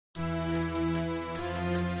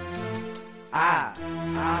Thug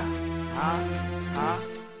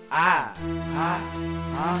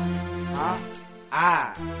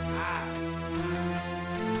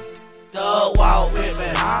walk with me,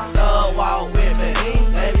 thug walk with me.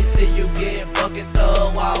 Let me see you get fucking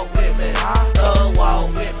thug walk with me. Thug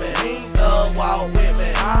walk with me, thug walk with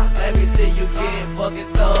me. Let me see you get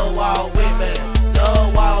fucking thug walk with me.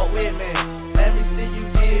 Thug walk with me. Let me see you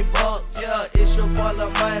get bucked. Yeah, it's your boy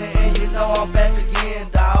LilMoney, and you know I'm back again,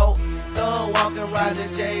 dawg. Thug walking around the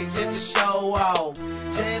J just to show off.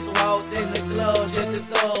 Just walked in the club just to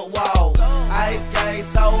thug walk. Ice game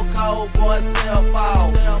so cold, boy, still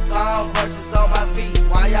fall. Gone purchase on my feet,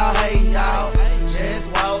 why y'all hating, y'all?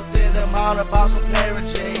 Just walked in the mall and bought some pair of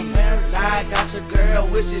jeans. Now I got your girl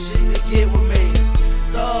wishing she could get with me.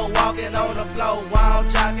 Thug walking on the floor while I'm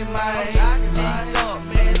jogging, man. Geeked up,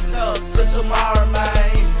 man, stuck to tomorrow,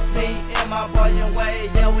 man. Me and my boy and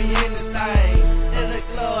Wade, yeah, we in this thing. In the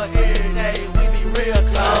club every day, we be real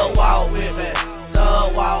close. Thug walk with me,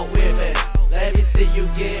 thug walk with me. Let me see you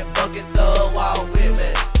get fucking thug walk with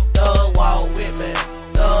me. Thug walk with me,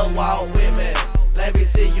 thug walk with me. Let me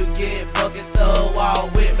see you get fucking thug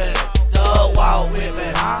walk with me. Thug walk with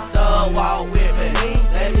me, thug walk with me.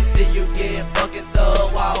 Let me see you get fucking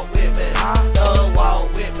thug walk with me. Thug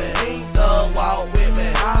walk with me, thug walk with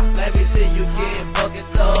me. Let me see you get fucking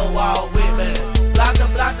thug walk with me.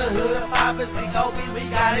 Block the hood, poppin' COB, we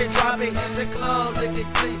got it dropping. Hit the club, looking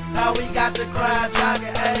clean. Now we got the crowd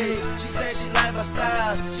jogging, ayy. She said she like my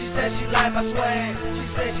style, she said she like my swag. She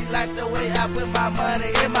said she like the way I put my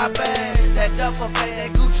money in my bag. That duffel bag,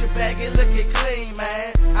 that Gucci bag, it looking clean,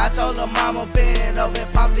 man. I told her mama bend over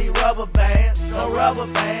and pop these rubber bands. No rubber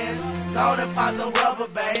bands, go and pop them rubber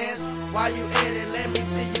bands. While you in it, let me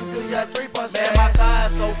see you do your 3-punch. Man, my car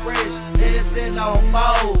is so fresh, it's sitting on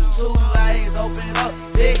foes. 2 lanes open up,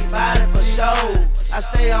 big body for show. I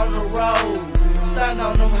stay on the road, stun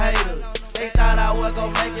on them haters. They thought I was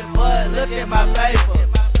gon' make it, but look at my paper.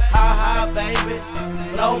 Ha ha, baby,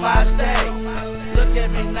 blow my stacks. Look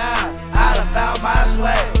at me now, I done found my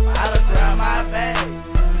swag. I done grabbed my bag,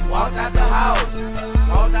 walked out the house,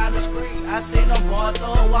 walked down the street. I seen them boys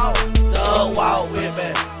thug walk with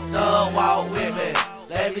me, thug walk with me.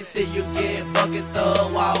 Let me see you get fucking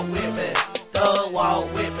thug walk with me. Thug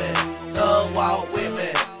walk with me, thug walk with me.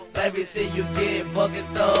 Let me see you get fucking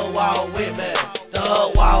thug walk with me.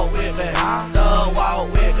 Thug walk with me, thug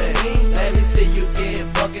walk with me. Let me see you get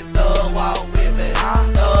fucking thug walk with me.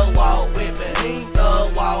 Thug walk with me,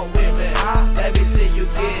 thug walk with me. Let me see you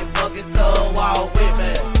get fucking thug walk with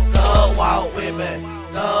me. Thug walk with me,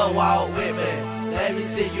 thug walk with me. Let me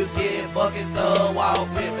see you get fucking thug walk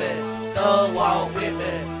with me. Thug walk with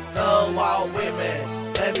me, thug walk with me.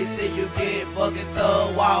 Let me see you get fucking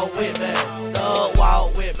thug walk with me. Thug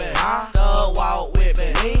walk with me, thug walk with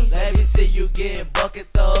me. Let me see you get fucking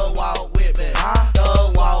thug walk with me.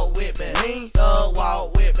 Thug walk with me.